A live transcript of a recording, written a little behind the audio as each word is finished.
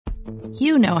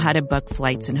You know how to book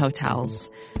flights and hotels.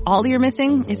 All you're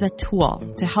missing is a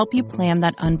tool to help you plan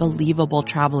that unbelievable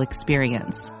travel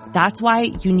experience. That's why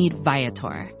you need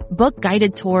Viator. Book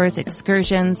guided tours,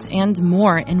 excursions, and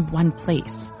more in one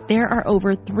place. There are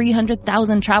over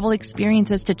 300,000 travel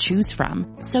experiences to choose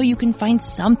from, so you can find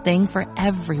something for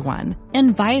everyone.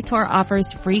 And Viator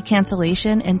offers free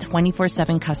cancellation and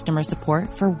 24/7 customer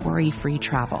support for worry-free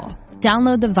travel.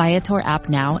 Download the Viator app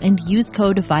now and use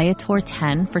code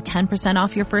Viator10 for 10%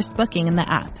 off your first booking in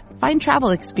the app. Find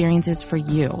travel experiences for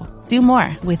you. Do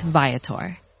more with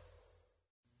Viator.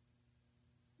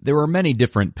 There are many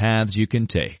different paths you can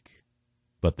take,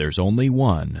 but there's only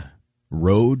one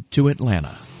road to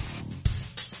Atlanta.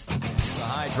 The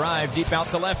high drive deep out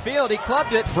to left field. He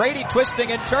clubbed it. Brady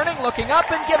twisting and turning, looking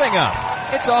up and giving up.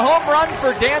 It's a home run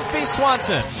for Dansby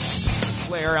Swanson.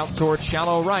 Flair out towards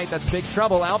shallow right. That's big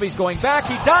trouble. Albies going back.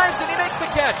 He dives and he makes the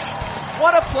catch.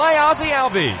 What a play, Ozzie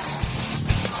Albies.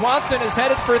 Swanson is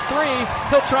headed for three.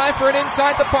 He'll try for an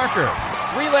inside the Parker.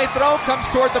 Relay throw comes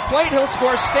toward the plate. He'll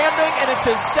score standing, and it's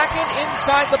his second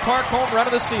inside the park home run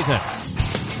of the season.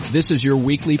 This is your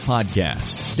weekly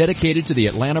podcast dedicated to the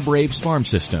Atlanta Braves farm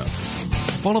system.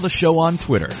 Follow the show on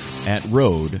Twitter at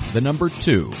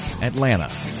 @road2Atlanta.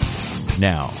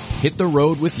 Now, hit the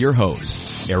road with your hosts,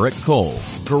 Eric Cole,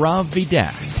 Gaurav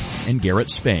Vidak, and Garrett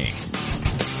Spain.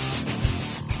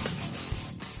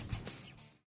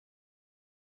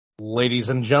 Ladies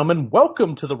and gentlemen,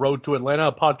 welcome to the Road to Atlanta,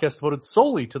 a podcast devoted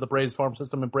solely to the Braves farm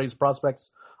system and Braves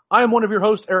prospects. I am one of your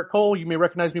hosts, Eric Cole. You may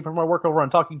recognize me from my work over on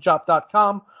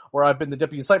TalkingChop.com, where I've been the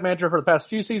deputy site manager for the past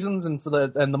few seasons and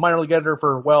the minor league editor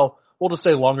for, well, we'll just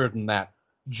say longer than that.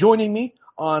 Joining me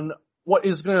on what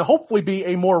is going to hopefully be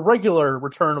a more regular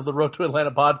return of the Road to Atlanta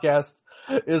podcast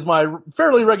is my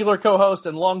fairly regular co-host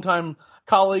and longtime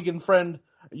colleague and friend.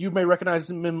 You may recognize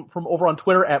him from over on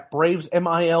Twitter at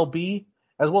BravesMILB,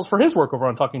 as well as for his work over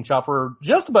on Talking Chop for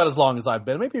just about as long as I've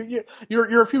been. Maybe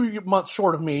you're a few months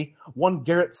short of me. One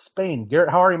Garrett Spain. Garrett,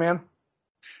 how are you, man?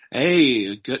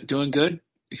 Hey, good, doing good.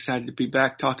 Excited to be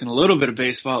back talking a little bit of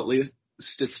baseball at least.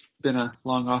 It's been a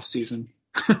long off season.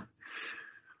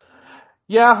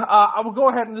 Yeah, I will go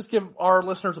ahead and just give our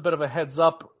listeners a bit of a heads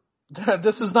up.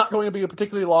 This is not going to be a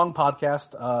particularly long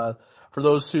podcast. For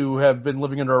those who have been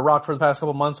living under a rock for the past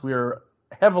couple months, we are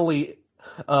heavily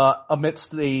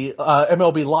amidst the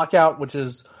MLB lockout, which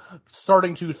is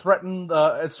starting to threaten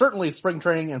certainly spring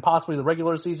training and possibly the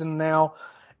regular season now.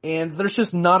 And there's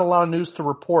just not a lot of news to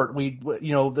report. We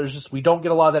don't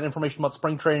get a lot of that information about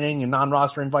spring training and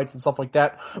non-roster invites and stuff like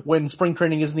that when spring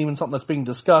training isn't even something that's being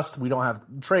discussed. We don't have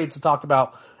trades to talk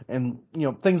about and,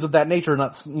 things of that nature,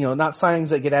 not signings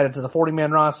that get added to the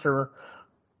 40-man roster.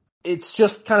 It's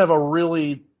just kind of a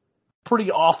really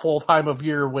pretty awful time of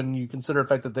year when you consider the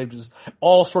fact that they've just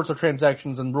all sorts of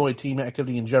transactions and really team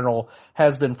activity in general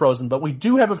has been frozen. But we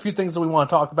do have a few things that we want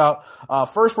to talk about.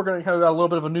 First, we're going to kind of got a little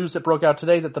bit of a news that broke out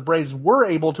today that the Braves were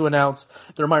able to announce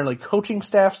their minor league coaching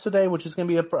staffs today, which is going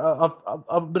to be a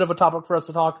bit of a topic for us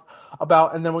to talk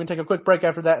about. And then we're going to take a quick break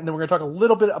after that. And then we're going to talk a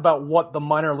little bit about what the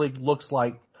minor league looks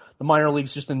like, the minor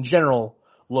leagues just in general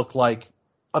look like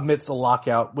amidst the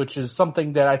lockout, which is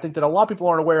something that I think that a lot of people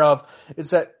aren't aware of,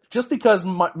 is that just because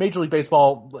Major League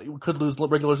Baseball could lose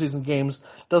regular season games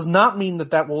does not mean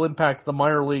that will impact the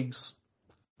minor leagues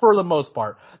for the most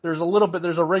part. There's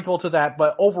a wrinkle to that,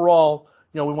 but overall,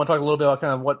 we want to talk a little bit about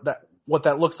kind of what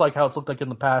that looks like, how it's looked like in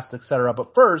the past, et cetera.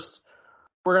 But first,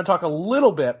 we're going to talk a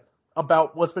little bit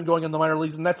about what's been going on in the minor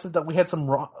leagues, and that's that we had some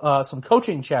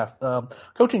coaching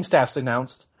staffs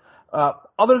announced.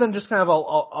 Other than just kind of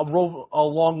a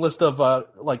long list of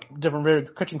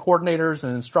different coaching coordinators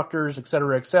and instructors, et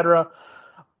cetera,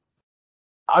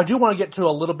 I do want to get to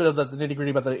a little bit of the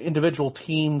nitty-gritty about the individual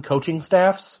team coaching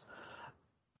staffs.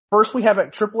 First, we have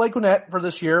at AAA Gwinnett for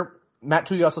this year, Matt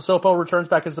Tuiasosopo returns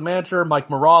back as the manager. Mike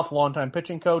Maroth, longtime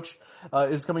pitching coach,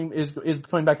 is coming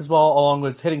back as well, along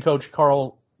with hitting coach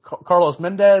Carlos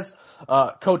Mendez.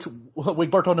 Coach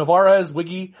Wigberto Navarez,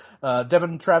 Wiggy,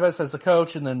 Devin Travis as the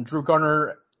coach, and then Drew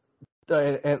Garner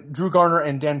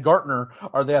and Dan Gartner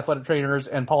are the athletic trainers,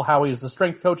 and Paul Howie is the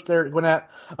strength coach there at Gwinnett,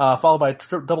 followed by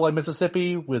AA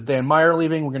Mississippi with Dan Meyer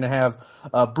leaving. We're going to have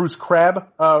Bruce Crabb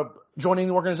joining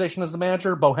the organization as the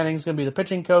manager. Bo Henning's going to be the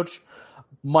pitching coach.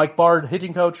 Mike Bard,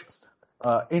 hitting coach.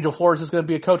 Angel Flores is going to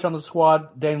be a coach on the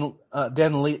squad. Dan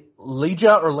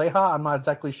Leja, I'm not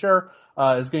exactly sure,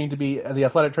 is going to be the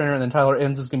athletic trainer, and then Tyler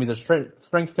Enns is going to be the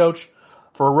strength coach.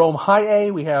 For Rome High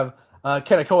A, we have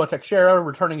Kenakoa Teixeira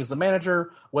returning as the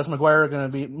manager. Wes McGuire going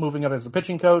to be moving up as the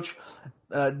pitching coach.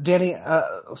 Danny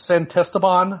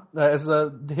Santesteban as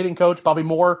the hitting coach. Bobby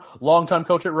Moore, longtime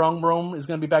coach at Rome, is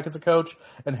going to be back as a coach.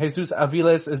 And Jesus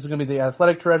Aviles is going to be the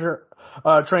athletic trainer.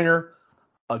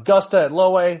 Augusta at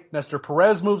low A. Nestor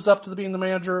Perez moves up to being the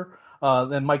manager.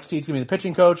 Then Mike Steed's going to be the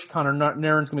pitching coach. Connor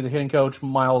Nairn's going to be the hitting coach.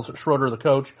 Miles Schroeder, the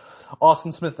coach.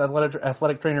 Austin Smith,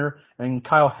 athletic trainer. And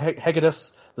Kyle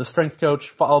Hegedus, the strength coach,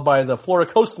 followed by the Florida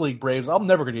Coast League Braves. I'm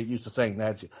never going to get used to saying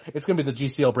that. It's going to be the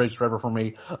GCL Braves forever for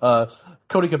me.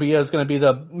 Cody Cabilla is going to be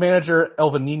the manager.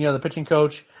 Elvin Nina, the pitching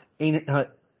coach.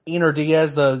 Ener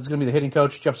Diaz is going to be the hitting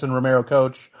coach. Jefferson Romero,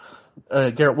 coach.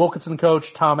 Garrett Wilkinson,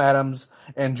 coach. Tom Adams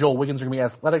and Joel Wiggins are going to be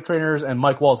athletic trainers, and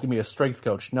Mike Wall is going to be a strength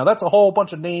coach. Now, that's a whole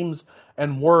bunch of names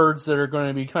and words that are going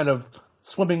to be kind of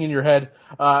swimming in your head.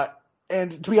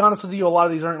 And to be honest with you, a lot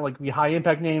of these aren't like high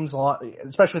impact names.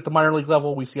 Especially at the minor league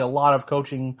level, we see a lot of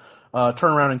coaching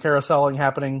turnaround and carouseling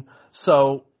happening.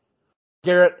 So,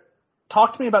 Garrett,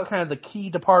 talk to me about kind of the key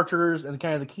departures and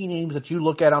kind of the key names that you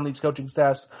look at on these coaching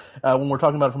staffs when we're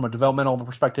talking about it from a developmental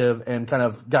perspective, and kind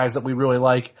of guys that we really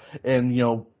like, and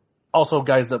also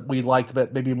guys that we liked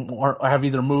but maybe have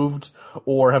either moved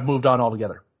or have moved on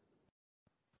altogether.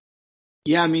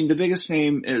 Yeah, I mean, the biggest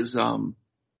name is,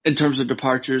 in terms of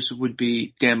departures, would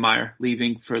be Dan Meyer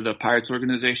leaving for the Pirates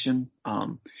organization. I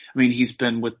mean, he's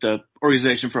been with the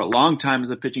organization for a long time as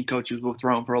a pitching coach. He was with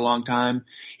Rome for a long time.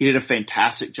 He did a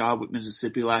fantastic job with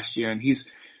Mississippi last year, and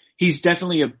he's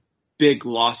definitely a big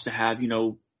loss to have,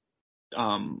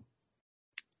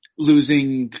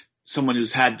 losing someone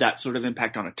who's had that sort of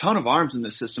impact on a ton of arms in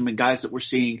the system, and guys that we're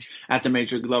seeing at the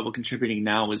major league level contributing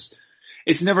now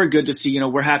it's never good to see.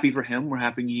 We're happy for him. We're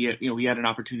happy he had an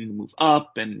opportunity to move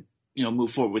up and,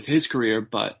 move forward with his career.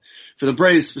 But for the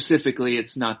Braves specifically,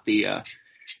 it's not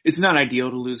ideal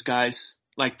to lose guys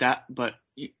like that. But,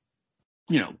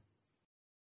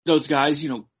 those guys,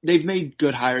 they've made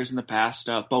good hires in the past.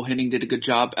 Bo Henning did a good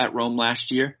job at Rome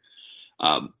last year.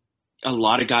 A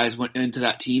lot of guys went into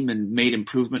that team and made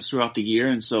improvements throughout the year.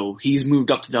 And so he's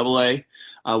moved up to AA.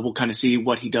 We'll kind of see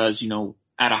what he does,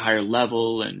 at a higher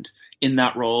level and in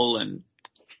that role. And,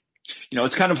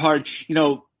 it's kind of hard,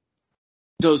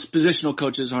 those positional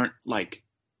coaches aren't like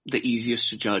the easiest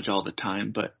to judge all the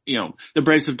time, but, the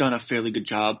Braves have done a fairly good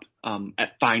job,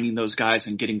 at finding those guys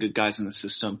and getting good guys in the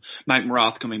system. Mike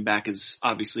Maroth coming back is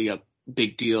obviously a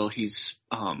big deal. He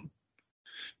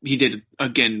did,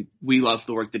 again, we love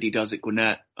the work that he does at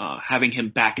Gwinnett. Having him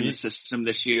back in the system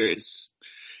this year is,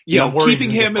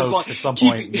 keeping him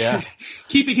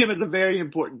keeping him is a very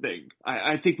important thing.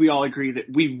 I think we all agree that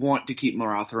we want to keep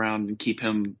Maroth around and keep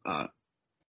him,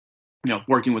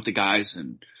 working with the guys,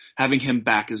 and having him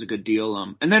back is a good deal.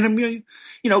 And then,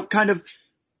 kind of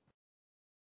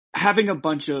having a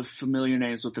bunch of familiar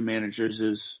names with the managers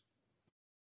is,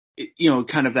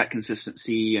 kind of that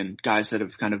consistency, and guys that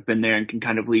have kind of been there and can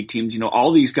kind of lead teams.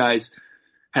 All these guys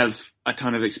have a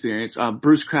ton of experience.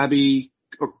 Bruce Crab,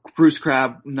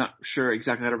 I'm not sure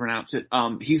exactly how to pronounce it.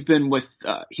 He's been with,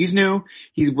 he's new.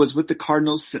 He was with the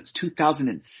Cardinals since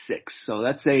 2006. So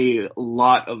that's a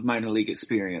lot of minor league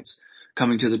experience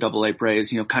coming to the AA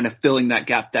Braves, kind of filling that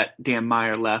gap that Dan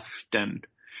Meyer left. And,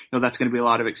 that's going to be a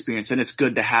lot of experience, and it's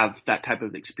good to have that type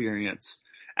of experience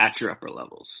at your upper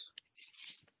levels.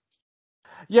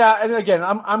 Yeah, and again,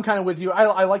 I'm kind of with you.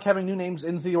 I like having new names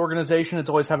into the organization. It's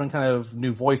always having kind of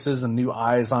new voices and new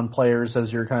eyes on players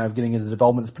as you're kind of getting into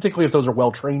development, particularly if those are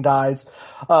well-trained eyes.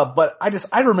 But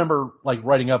I remember like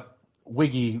writing up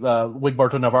Wig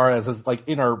Barto Navarez as like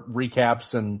in our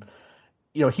recaps, and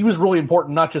he was really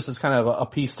important, not just as kind of a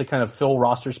piece to kind of fill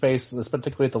roster space,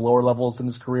 particularly at the lower levels in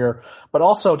his career, but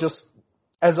also just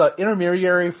as an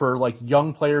intermediary for like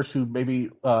young players who maybe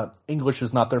English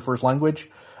is not their first language.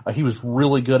 He was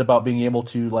really good about being able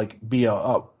to like be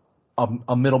a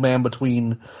middleman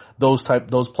between those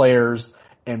players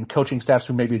and coaching staffs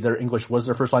who maybe their English was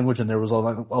their first language and there was a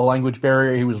language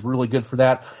barrier. He was really good for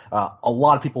that. A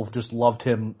lot of people have just loved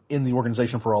him in the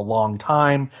organization for a long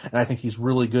time, and I think he's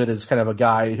really good as kind of a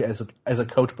guy as a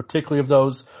coach, particularly of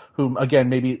those whom, again,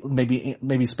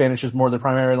 maybe Spanish is more their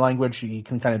primary language. He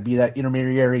can kind of be that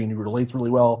intermediary, and he relates really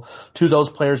well to those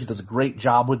players. He does a great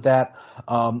job with that.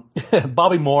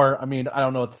 Bobby Moore, I mean, I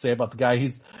don't know what to say about the guy.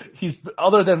 He's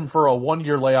other than for a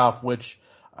 1-year layoff, which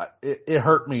it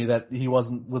hurt me that he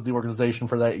wasn't with the organization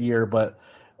for that year,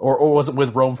 or wasn't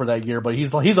with Rome for that year, but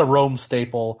he's a Rome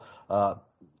staple,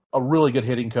 a really good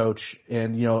hitting coach.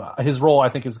 And, his role, I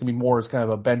think, is going to be more as kind of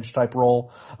a bench type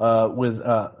role, with,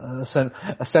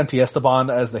 Santi Esteban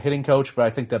as the hitting coach. But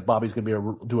I think that Bobby's going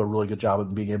to do a really good job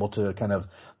of being able to kind of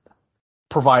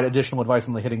provide additional advice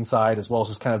on the hitting side, as well as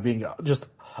just kind of being just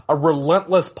a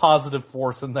relentless positive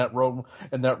force in that Rome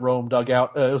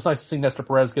dugout. It was nice to see Nestor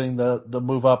Perez getting the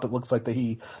move up. It looks like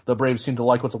the Braves seem to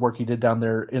like what the work he did down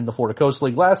there in the Florida Coast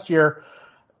League last year.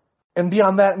 And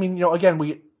beyond that, I mean, again,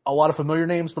 a lot of familiar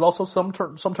names, but also some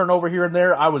turnover here and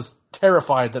there. I was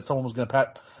terrified that someone was going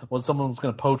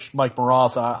to poach Mike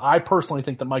Maroth. I personally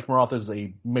think that Mike Maroth is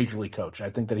a major league coach. I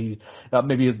think that he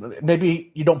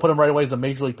maybe you don't put him right away as a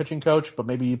major league pitching coach, but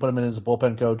maybe you put him in as a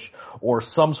bullpen coach or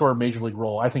some sort of major league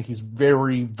role. I think he's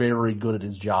very, very good at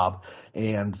his job,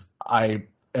 and I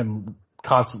am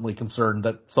constantly concerned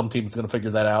that some team is going to figure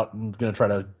that out and going to try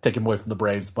to take him away from the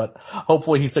Braves. But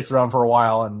hopefully he sticks around for a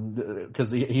while, and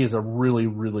because he is a really,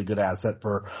 really good asset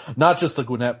for not just the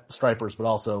Gwinnett Stripers, but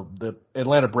also the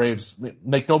Atlanta Braves.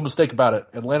 Make no mistake about it.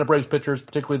 Atlanta Braves pitchers,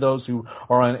 particularly those who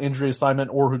are on injury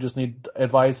assignment or who just need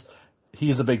advice, he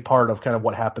is a big part of kind of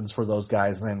what happens for those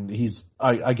guys. And he's,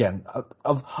 again,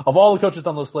 of all the coaches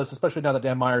on this list, especially now that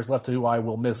Dan Myers left, who I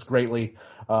will miss greatly.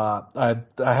 I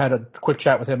had a quick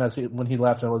chat with him when he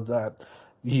left, and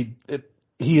he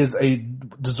is a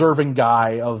deserving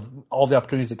guy of all the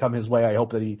opportunities that come his way. I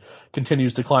hope that he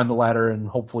continues to climb the ladder, and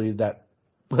hopefully that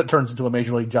turns into a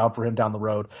major league job for him down the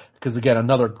road. Because again,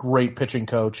 another great pitching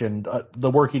coach, and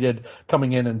the work he did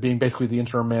coming in and being basically the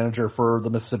interim manager for the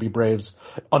Mississippi Braves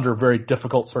under very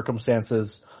difficult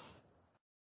circumstances,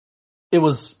 it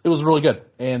was really good.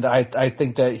 And I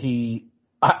think that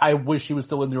I wish he was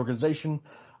still in the organization.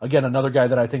 Again, another guy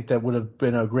that I think that would have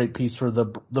been a great piece for the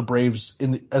Braves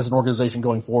as an organization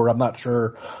going forward. I'm not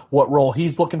sure what role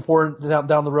he's looking for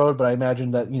down the road, but I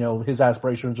imagine that, his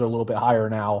aspirations are a little bit higher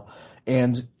now.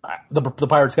 And the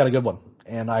Pirates got a good one,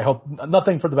 and I hope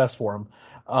nothing for the best for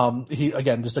him. He,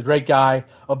 again, just a great guy.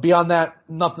 Beyond that,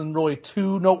 nothing really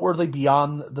too noteworthy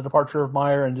beyond the departure of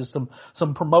Meyer, and just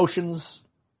some promotions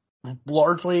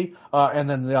largely. And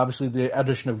then obviously the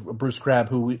addition of Bruce Crabb,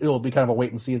 who it'll be kind of a wait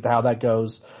and see as to how that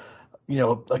goes.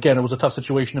 Again, it was a tough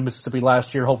situation in Mississippi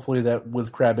last year. Hopefully that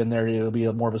with Crabb in there, it'll be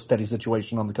more of a steady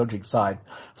situation on the coaching side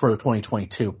for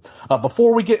 2022.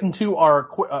 Before we get into our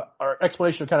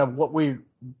explanation of kind of what we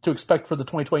to expect for the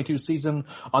 2022 season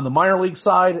on the minor league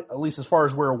side, at least as far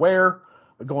as we're aware,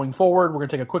 going forward, we're going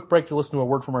to take a quick break to listen to a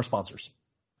word from our sponsors.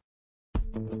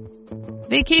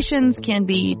 Vacations can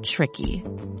be tricky.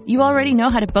 You already know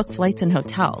how to book flights and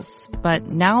hotels, but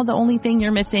now the only thing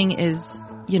you're missing is,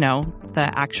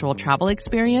 the actual travel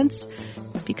experience.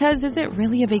 Because is it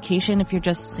really a vacation if you're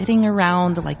just sitting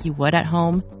around like you would at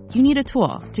home? You need a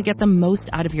tool to get the most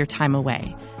out of your time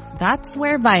away. That's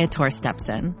where Viator steps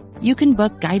in. You can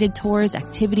book guided tours,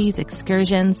 activities,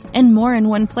 excursions, and more in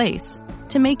one place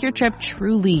to make your trip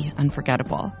truly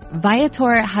unforgettable.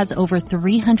 Viator has over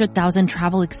 300,000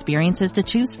 travel experiences to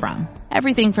choose from.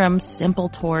 Everything from simple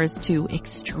tours to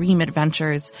extreme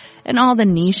adventures and all the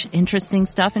niche, interesting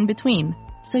stuff in between.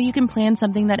 So you can plan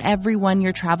something that everyone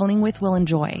you're traveling with will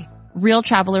enjoy. Real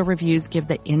traveler reviews give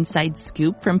the inside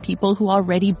scoop from people who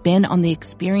already been on the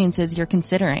experiences you're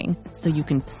considering, so you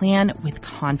can plan with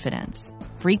confidence.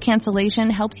 Free cancellation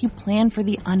helps you plan for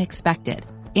the unexpected.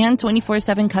 And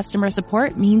 24/7 customer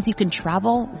support means you can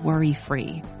travel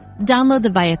worry-free. Download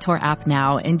the Viator app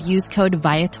now and use code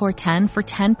Viator10 for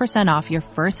 10% off your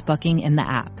first booking in the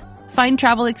app. Find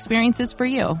travel experiences for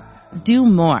you. Do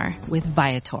more with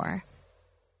Viator.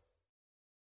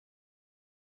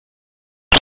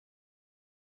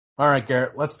 All right,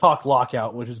 Garrett, let's talk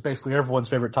lockout, which is basically everyone's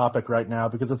favorite topic right now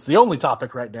because it's the only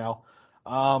topic right now.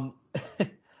 I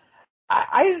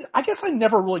guess I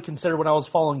never really considered when I was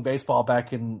following baseball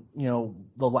back in,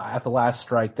 at the last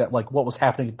strike that like what was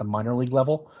happening at the minor league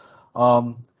level.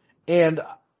 And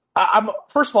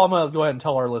first of all, I'm going to go ahead and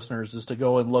tell our listeners just to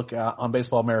go and look on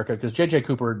Baseball America because JJ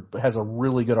Cooper has a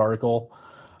really good article,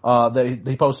 that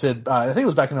he posted, I think it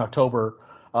was back in October,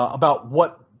 about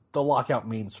what the lockout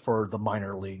means for the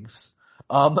minor leagues.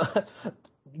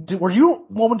 Were you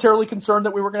momentarily concerned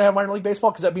that we were going to have minor league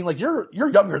baseball? Because I mean, like you're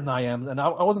younger than I am, and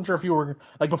I wasn't sure if you were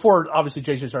like before. Obviously,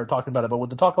 JJ started talking about it, but with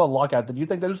the talk about lockout, did you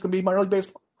think that it was going to be minor league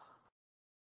baseball?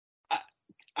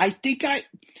 I think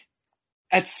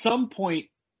at some point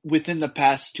within the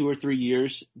past 2 or 3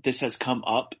 years, this has come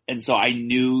up, and so I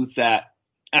knew that.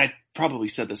 I probably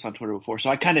said this on Twitter before, so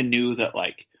I kind of knew that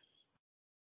like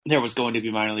there was going to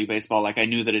be minor league baseball. Like I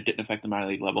knew that it didn't affect the minor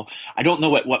league level. I don't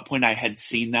know at what point I had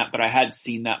seen that, but I had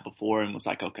seen that before and was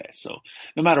like, okay, so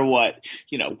no matter what,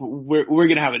 we're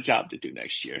going to have a job to do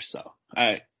next year. So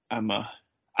I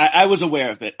was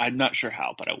aware of it. I'm not sure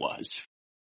how, but I was.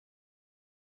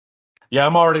 Yeah,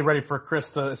 I'm already ready for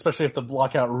Chris to, especially if the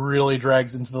lockout really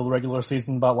drags into the regular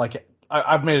season. But like,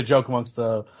 I've made a joke amongst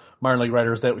the minor league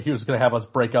writers that he was going to have us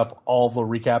break up all the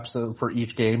recaps for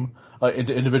each game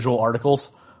into individual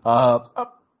articles.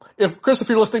 If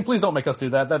you're listening, please don't make us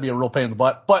do that. That'd be a real pain in the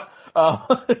butt. But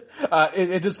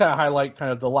it just kind of highlight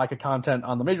kind of the lack of content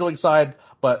on the major league side.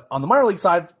 But on the minor league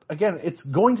side, again, it's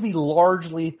going to be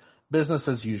largely business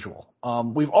as usual.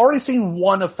 We've already seen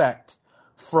one effect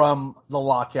from the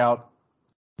lockout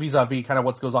vis-a-vis kind of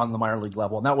what goes on in the minor league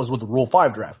level, and that was with the Rule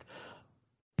 5 draft.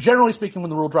 Generally speaking,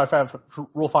 when the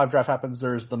Rule 5 draft happens,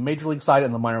 there's the major league side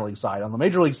and the minor league side. On the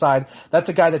major league side, that's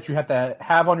a guy that you have to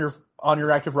have on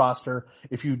your active roster.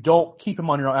 If you don't keep him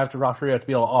on your active roster, you have to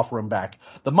be able to offer him back.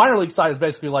 The minor league side is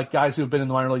basically like guys who have been in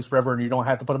the minor leagues forever, and you don't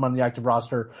have to put them on the active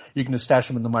roster. You can just stash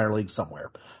them in the minor league somewhere.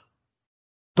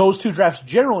 Those two drafts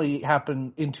generally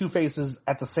happen in two phases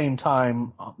at the same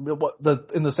time,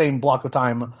 in the same block of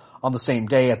time on the same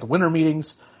day at the winter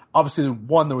meetings. Obviously,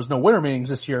 one, there was no winter meetings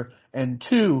this year, and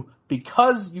two,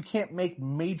 because you can't make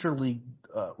major league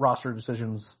roster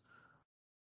decisions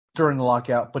during the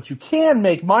lockout, but you can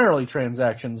make minor league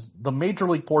transactions, the major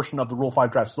league portion of the Rule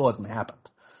 5 draft still hasn't happened.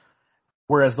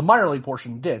 Whereas the minor league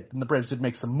portion did, and the Braves did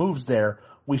make some moves there.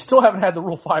 We still haven't had the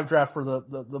Rule 5 draft for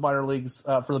the minor leagues,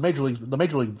 for the major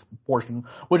league portion,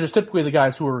 which is typically the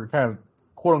guys who are kind of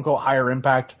quote unquote higher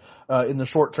impact in the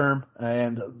short term,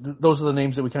 and those are the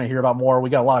names that we kind of hear about more. We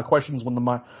got a lot of questions when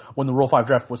the Rule 5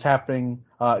 draft was happening.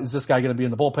 Is this guy going to be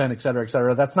in the bullpen, et cetera, et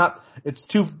cetera? It's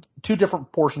two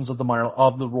different portions of the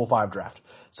Rule 5 draft.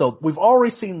 So we've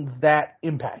already seen that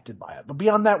impacted by it. But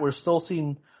beyond that, we've still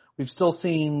seen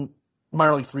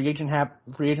minor league free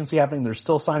agency happening. There's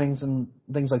still signings and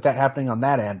things like that happening on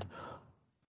that end.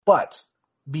 But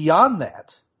beyond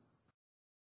that,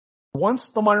 once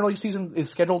the minor league season is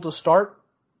scheduled to start,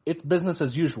 it's business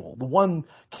as usual. The one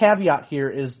caveat here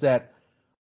is that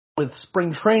with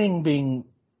spring training being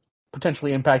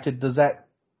potentially impacted, is that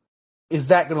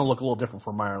going to look a little different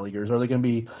for minor leaguers? Is there going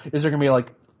to be like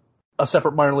a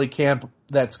separate minor league camp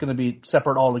that's going to be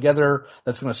separate altogether,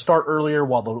 that's going to start earlier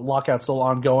while the lockout's still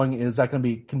ongoing? Is that going to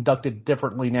be conducted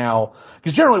differently now?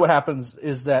 Because generally what happens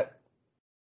is that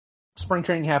spring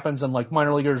training happens and like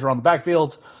minor leaguers are on the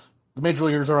backfields, the major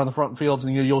leaguers are on the front fields,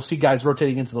 and you'll see guys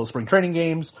rotating into those spring training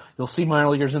games. You'll see minor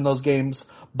leaguers in those games.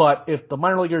 But if the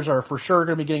minor leaguers are for sure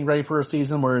going to be getting ready for a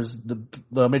season, whereas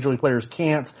the major league players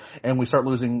can't, and we start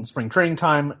losing spring training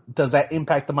time, does that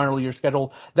impact the minor league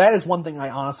schedule? That is one thing I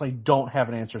honestly don't have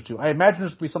an answer to. I imagine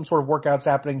there's going to be some sort of workouts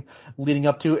happening leading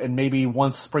up to, and maybe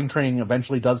once spring training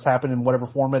eventually does happen in whatever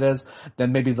form it is,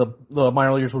 then maybe the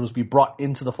minor leaguers will just be brought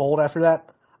into the fold after that.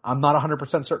 I'm not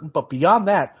 100% certain, but beyond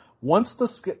that, once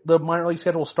the minor league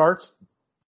schedule starts,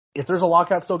 if there's a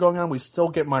lockout still going on, we still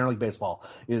get minor league baseball.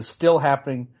 It is still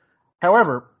happening.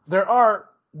 However,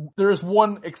 there is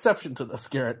one exception to this,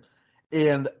 Garrett,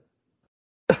 and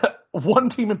one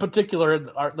team in particular,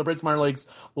 the Braves minor leagues,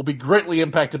 will be greatly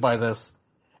impacted by this,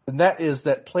 and that is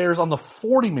that players on the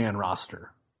 40-man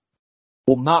roster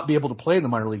will not be able to play in the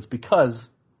minor leagues because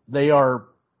they are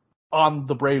on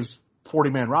the Braves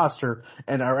 40-man roster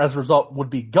and are, as a result, would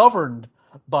be governed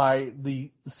by the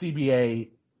CBA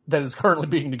that is currently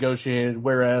being negotiated,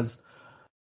 whereas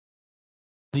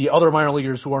the other minor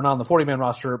leaguers who are not on the 40-man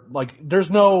roster, like, there's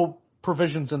no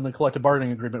provisions in the collective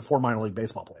bargaining agreement for minor league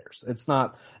baseball players.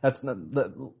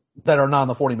 That are not on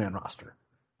the 40-man roster.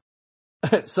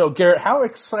 So, Garrett, how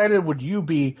excited would you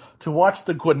be to watch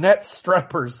the Gwinnett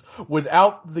Stripers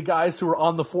without the guys who are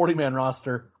on the 40-man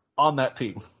roster on that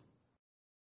team?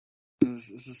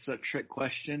 This is a trick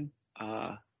question.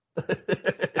 I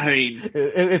mean,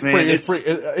 it's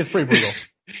pretty brutal.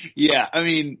 Yeah, I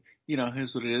mean,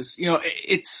 here's what it is.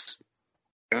 It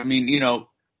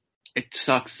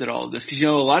sucks that all of this, because, a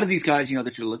lot of these guys,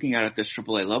 that you're looking at this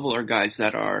AAA level are guys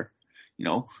that are,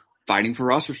 fighting for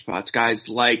roster spots. Guys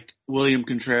like William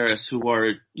Contreras who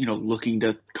are, looking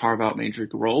to carve out major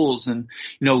league roles and,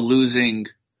 losing,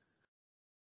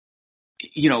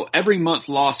 every month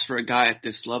lost for a guy at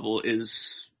this level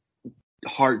is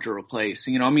hard to replace.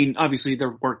 Obviously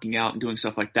they're working out and doing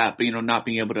stuff like that, but, not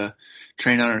being able to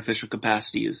train on an official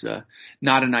capacity is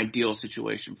not an ideal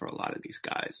situation for a lot of these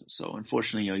guys. So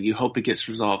unfortunately, you hope it gets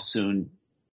resolved soon,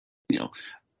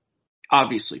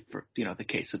 obviously for, the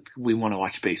case of we want to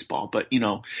watch baseball, but,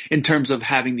 in terms of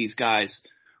having these guys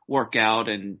work out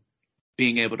and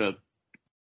being able to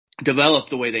develop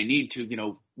the way they need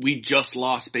to, we just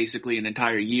lost basically an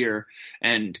entire year,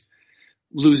 and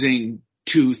losing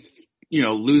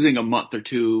a month or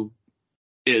two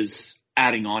is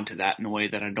adding on to that in a way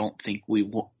that I don't think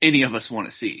any of us want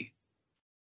to see.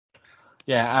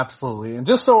 Yeah, absolutely. And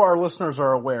just so our listeners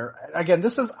are aware, again,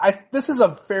 this is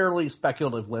a fairly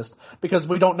speculative list because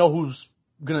we don't know who's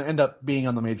going to end up being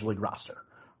on the major league roster,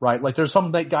 right? Like there's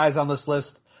some guys on this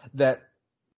list that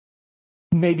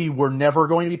maybe were never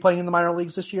going to be playing in the minor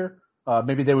leagues this year.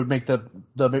 Maybe they would make the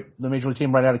major league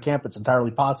team right out of camp. It's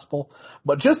entirely possible.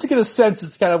 But just to get a sense,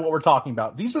 it's kind of what we're talking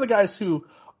about. These are the guys who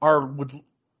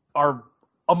are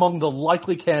among the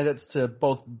likely candidates to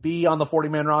both be on the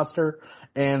 40-man roster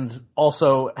and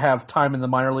also have time in the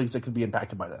minor leagues that could be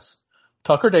impacted by this.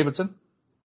 Tucker Davidson.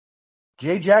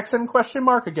 Jay Jackson, ?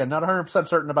 Again, not 100%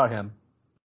 certain about him.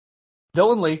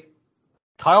 Dylan Lee.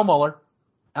 Kyle Muller.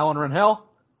 Alan Rangel.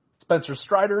 Spencer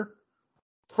Strider.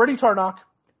 Freddie Tarnok.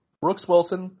 Brooks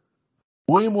Wilson.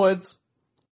 William Woods.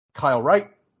 Kyle Wright.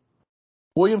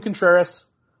 William Contreras.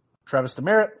 Travis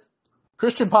Demeritte.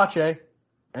 Christian Pache.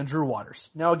 And Drew Waters.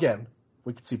 Now again,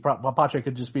 we could see Pache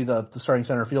could just be the starting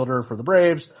center fielder for the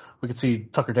Braves. We could see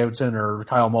Tucker Davidson or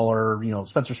Kyle Muller,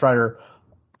 Spencer Strider,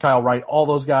 Kyle Wright, all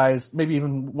those guys, maybe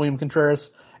even William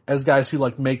Contreras as guys who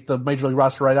like make the major league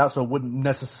roster right out, so it wouldn't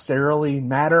necessarily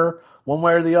matter one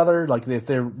way or the other. Like if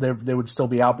they would still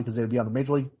be out because they'd be on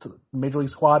the major league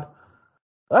squad.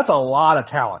 That's a lot of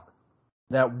talent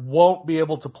that won't be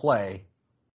able to play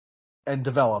and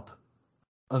develop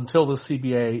until the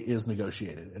CBA is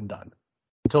negotiated and done,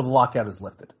 until the lockout is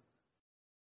lifted.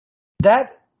 And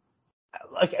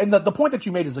the point that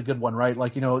you made is a good one, right?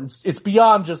 Like, it's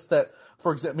beyond just that.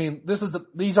 For example, I mean,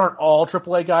 these aren't all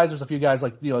AAA guys. There's a few guys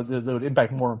like, that would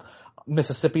impact more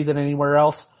Mississippi than anywhere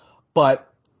else. But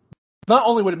not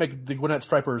only would it make the Gwinnett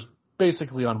Stripers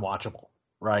basically unwatchable,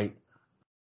 right?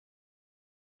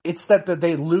 It's that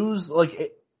they lose,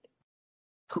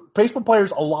 baseball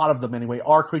players, a lot of them anyway,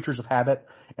 are creatures of habit,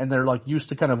 and they're like used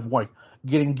to kind of like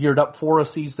getting geared up for a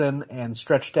season and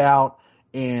stretched out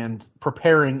and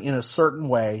preparing in a certain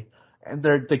way. And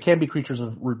they can be creatures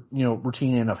of,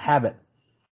 routine and of habit.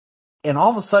 And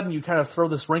all of a sudden you kind of throw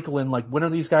this wrinkle in, like, when are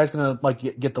these guys going to like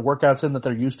get the workouts in that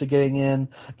they're used to getting in,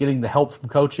 getting the help from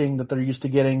coaching that they're used to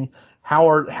getting? How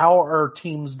are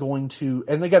teams going to,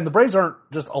 and again, the Braves aren't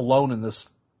just alone in this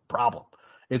problem.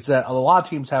 It's that a lot of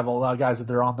teams have a lot of guys that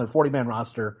they're on their 40-man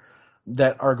roster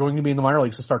that are going to be in the minor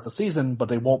leagues to start the season, but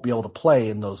they won't be able to play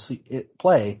in those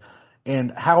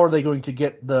And how are they going to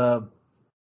get the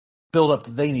build up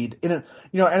that they need? And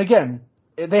again,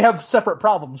 they have separate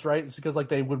problems, right? It's because like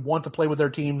they would want to play with their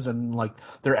teams and like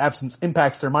their absence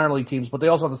impacts their minor league teams, but they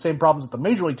also have the same problems that the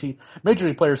major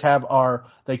league players have are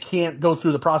they can't go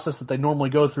through the process that they normally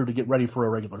go through to get ready for a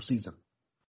regular season.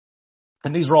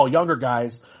 And these are all younger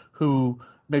guys who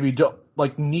maybe don't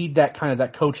like need that kind of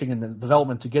that coaching and the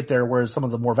development to get there, whereas some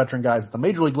of the more veteran guys at the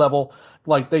major league level,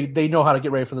 like they know how to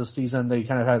get ready for the season. They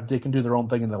kind of they can do their own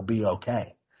thing and they'll be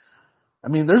okay. I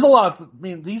mean, there's a lot of,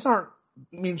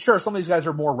 sure, some of these guys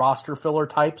are more roster filler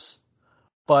types,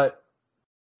 but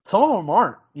some of them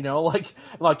aren't,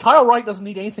 like Kyle Wright doesn't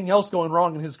need anything else going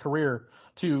wrong in his career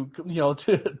to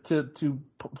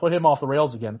put him off the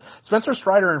rails again. Spencer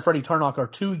Strider and Freddie Tarnok are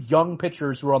two young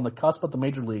pitchers who are on the cusp of the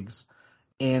major leagues,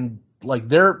 and like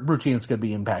their routine is going to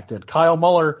be impacted. Kyle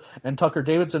Muller and Tucker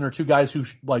Davidson are two guys who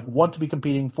like want to be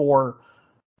competing for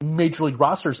major league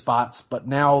roster spots, but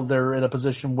now they're in a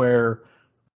position where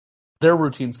their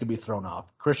routines could be thrown off.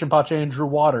 Christian Pache and Drew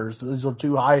Waters, these are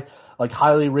two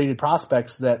highly rated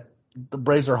prospects that the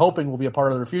Braves are hoping will be a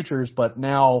part of their futures, but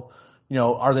now,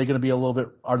 are they going to be a little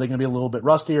bit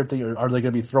rusty, or are they going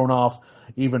to be thrown off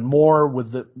even more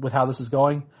with how this is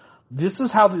going? This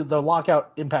is how the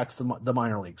lockout impacts the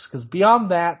minor leagues. Because beyond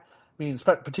that,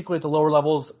 particularly at the lower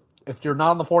levels, if you're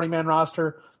not on the 40-man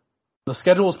roster, the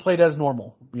schedule is played as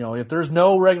normal. If there's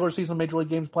no regular season major league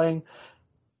games playing,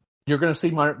 you're going to see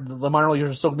the minor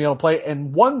leaguers are still going to be able to play.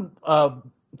 And one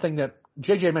thing that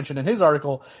JJ mentioned in his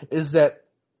article is that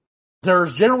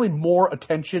there's generally more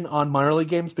attention on minor league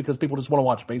games because people just want to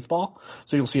watch baseball.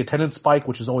 So you'll see attendance spike,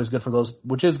 which is good for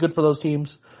those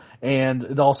teams. And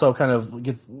it also kind of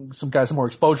gets some guys some more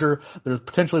exposure. There's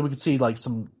potentially we could see like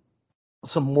some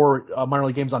more minor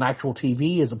league games on actual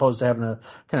TV as opposed to having to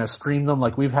kind of stream them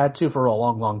like we've had to for a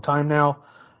long, long time now.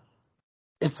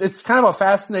 It's kind of a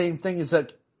fascinating thing is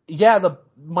that, yeah, the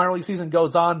minor league season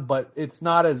goes on, but it's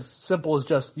not as simple as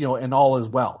just, and all is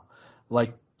well.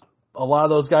 Like, a lot of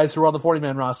those guys who are on the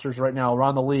 40-man rosters right now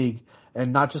around the league,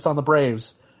 and not just on the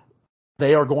Braves,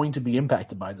 they are going to be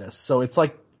impacted by this. So it's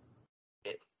like,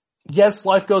 yes,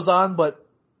 life goes on, but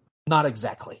not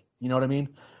exactly. You know what I mean?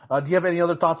 Do you have any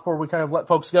other thoughts before we kind of let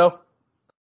folks go?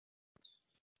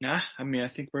 Nah, I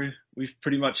think we've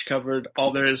pretty much covered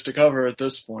all there is to cover at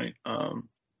this point.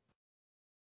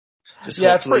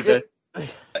 Yeah, it's pretty good.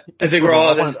 I think we're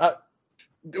all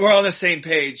on the same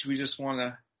page. We just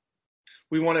want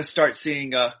to start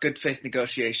seeing good faith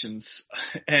negotiations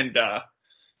and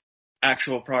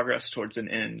actual progress towards an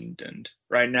end. And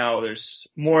right now there's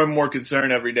more and more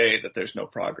concern every day that there's no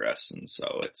progress. And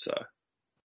so it's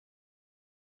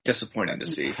disappointing to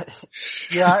see.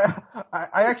 Yeah,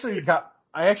 I actually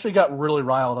got really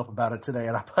riled up about it today,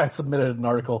 and I submitted an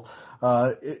article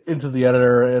into the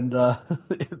editor, and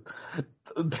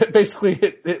basically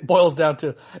it boils down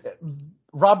to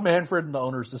Rob Manfred and the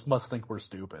owners just must think we're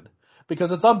stupid,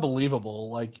 because it's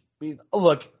unbelievable. Like, I mean,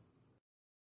 look,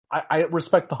 I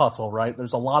respect the hustle, right?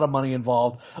 There's a lot of money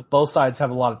involved. Both sides have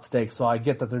a lot at stake, so I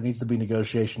get that there needs to be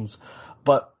negotiations.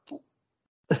 But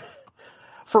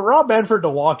for Rob Manfred to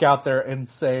walk out there and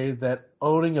say that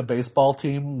owning a baseball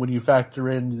team, when you factor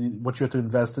in what you have to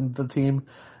invest in the team,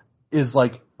 is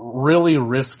like really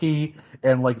risky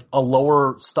and like a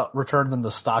lower return than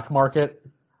the stock market,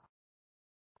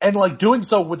 and like doing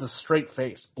so with a straight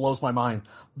face blows my mind.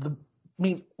 I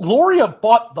mean, Loria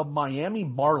bought the Miami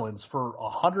Marlins for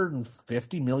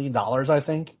 $150 million, I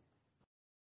think.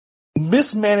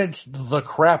 Mismanaged the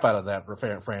crap out of that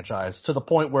franchise to the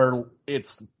point where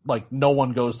it's like no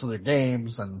one goes to their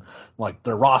games, and like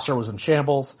their roster was in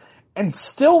shambles, and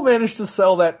still managed to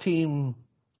sell that team,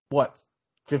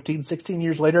 15, 16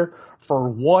 years later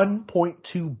for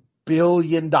 $1.2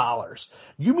 billion.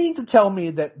 You mean to tell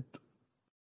me that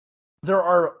there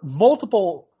are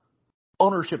multiple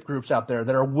ownership groups out there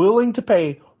that are willing to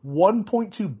pay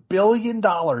 $1.2 billion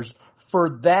for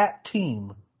that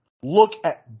team, look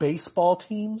at baseball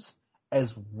teams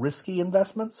as risky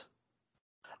investments,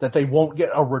 that they won't get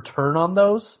a return on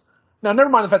those? Now, never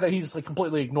mind the fact that he just like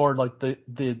completely ignored like the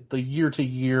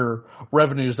year-to-year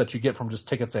revenues that you get from just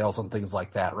ticket sales and things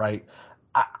like that, right?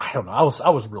 I don't know. I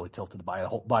was really tilted by the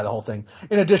whole thing.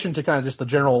 In addition to kind of just the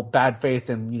general bad faith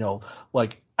and, you know,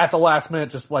 like at the last minute,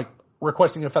 just like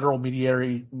requesting a federal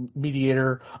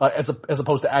mediator as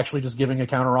opposed to actually just giving a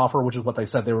counteroffer, which is what they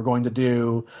said they were going to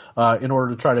do in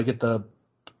order to try to get to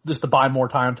buy more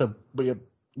time to, you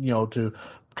know, to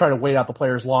try to wait out the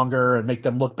players longer and make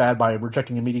them look bad by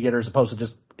rejecting a mediator as opposed to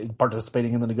just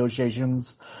participating in the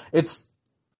negotiations. It's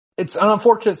an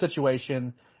unfortunate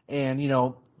situation, and, you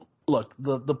know, look,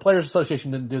 the Players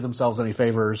Association didn't do themselves any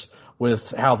favors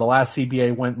with how the last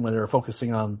CBA went, when they were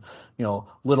focusing on, you know,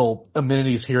 little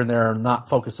amenities here and there and not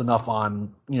focused enough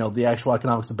on, you know, the actual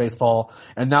economics of baseball.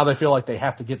 And now they feel like they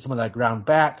have to get some of that ground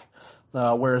back,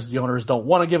 whereas the owners don't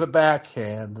want to give it back.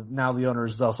 And now the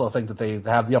owners also think that they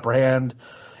have the upper hand.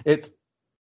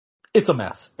 It's a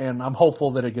mess, and I'm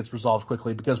hopeful that it gets resolved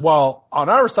quickly, because while on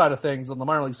our side of things, on the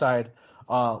minor league side,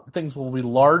 things will be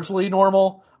largely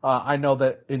normal, I know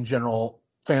that in general,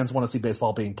 fans want to see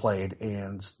baseball being played,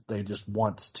 and they just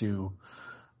want to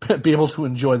be able to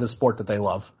enjoy the sport that they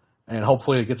love. And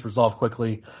hopefully it gets resolved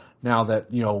quickly now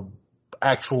that, you know,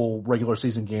 actual regular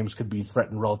season games could be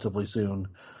threatened relatively soon.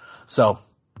 So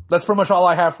that's pretty much all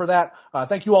I have for that.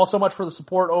 Thank you all so much for the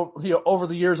support over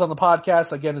the years on the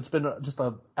podcast. Again, it's been just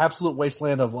an absolute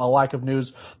wasteland of a lack of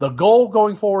news. The goal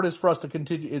going forward is for us to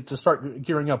continue to start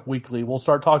gearing up weekly. We'll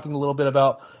start talking a little bit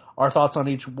about our thoughts on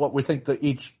what we think that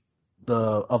each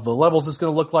of the levels is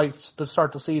going to look like to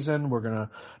start the season. We're going to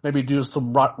maybe do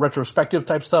some retrospective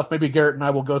type stuff. Maybe Garrett and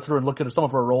I will go through and look at some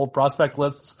of our old prospect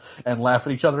lists and laugh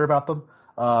at each other about them.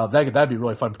 That'd be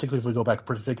really fun, particularly if we go back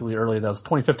particularly early. Those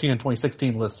 2015 and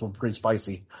 2016 lists were pretty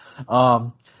spicy.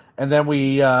 And then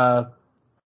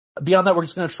beyond that, we're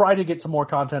just going to try to get some more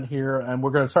content here, and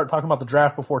we're going to start talking about the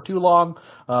draft before too long.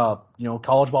 You know,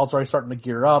 college ball's already starting to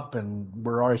gear up, and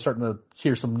we're already starting to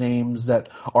hear some names that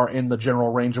are in the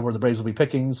general range of where the Braves will be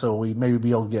picking. So we maybe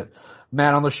be able to get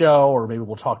Matt on the show, or maybe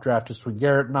we'll talk draft just between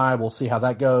Garrett and I. We'll see how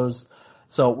that goes.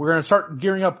 So we're going to start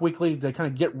gearing up weekly to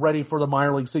kind of get ready for the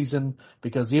minor league season,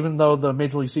 because even though the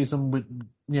major league season,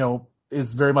 you know,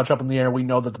 is very much up in the air, we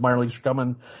know that the minor leagues are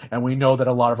coming, and we know that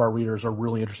a lot of our readers are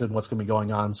really interested in what's going to be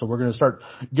going on. So we're going to start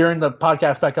gearing the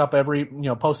podcast back up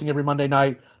posting every Monday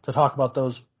night to talk about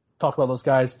those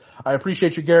guys. I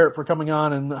appreciate you, Garrett, for coming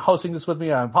on and hosting this with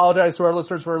me. I apologize to our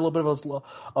listeners for a little bit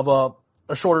of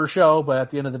a shorter show, but at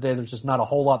the end of the day, there's just not a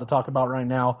whole lot to talk about right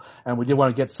now, and we did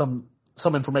want to get some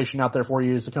information out there for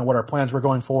you as to kind of what our plans were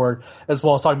going forward, as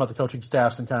well as talking about the coaching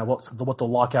staffs and kind of what the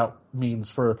lockout means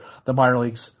for the minor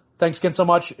leagues. Thanks again so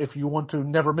much. If you want to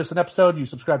never miss an episode, you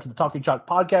subscribe to the Talking Shop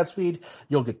podcast feed.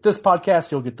 You'll get this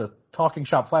podcast. You'll get the Talking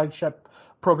Shop flagship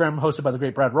program hosted by the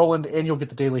great Brad Rowland, and you'll get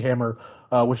the Daily Hammer,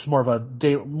 which is more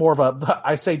of a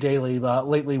I say daily,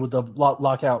 lately with the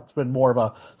lockout, it's been more of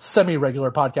a semi-regular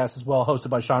podcast as well,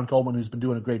 hosted by Sean Coleman, who's been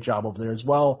doing a great job over there as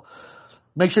well.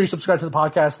 Make sure you subscribe to the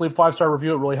podcast. Leave a 5-star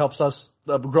review. It really helps us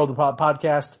grow the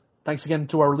podcast. Thanks again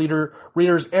to our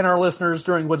readers and our listeners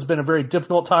during what's been a very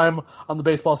difficult time on the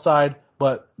baseball side.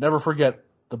 But never forget,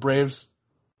 the Braves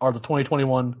are the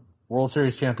 2021 World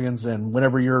Series champions, and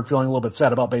whenever you're feeling a little bit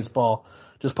sad about baseball,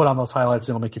 just put on those highlights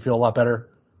and it'll make you feel a lot better.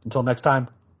 Until next time,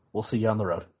 we'll see you on the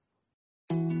road.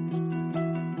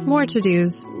 More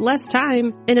to-dos, less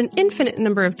time, and an infinite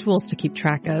number of tools to keep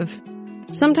track of.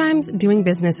 Sometimes doing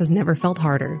business has never felt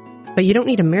harder, but you don't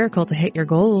need a miracle to hit your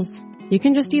goals. You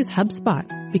can just use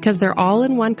HubSpot, because their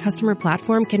all-in-one customer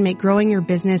platform can make growing your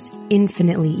business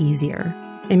infinitely easier.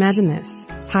 Imagine this: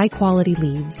 high-quality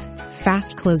leads,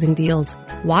 fast closing deals,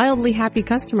 wildly happy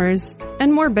customers,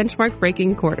 and more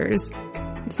benchmark-breaking quarters.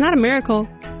 It's not a miracle,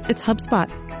 it's HubSpot.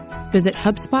 Visit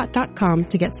HubSpot.com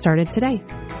to get started today.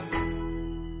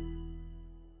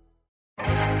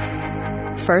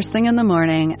 First thing in the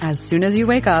morning, as soon as you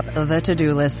wake up, the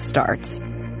to-do list starts.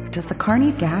 Does the car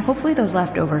need gas? Hopefully those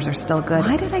leftovers are still good.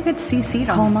 Why did I get CC'd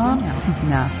on Mom?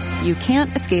 No. You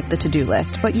can't escape the to-do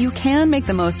list, but you can make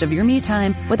the most of your me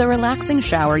time with a relaxing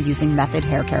shower using Method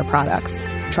hair care products.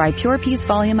 Try Pure Peace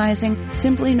Volumizing,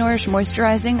 Simply Nourish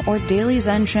Moisturizing, or Daily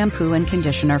Zen Shampoo and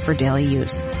Conditioner for daily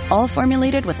use. All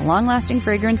formulated with long-lasting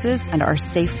fragrances and are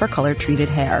safe for color-treated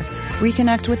hair.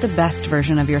 Reconnect with the best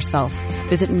version of yourself.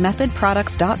 Visit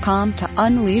methodproducts.com to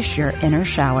unleash your inner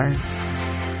shower.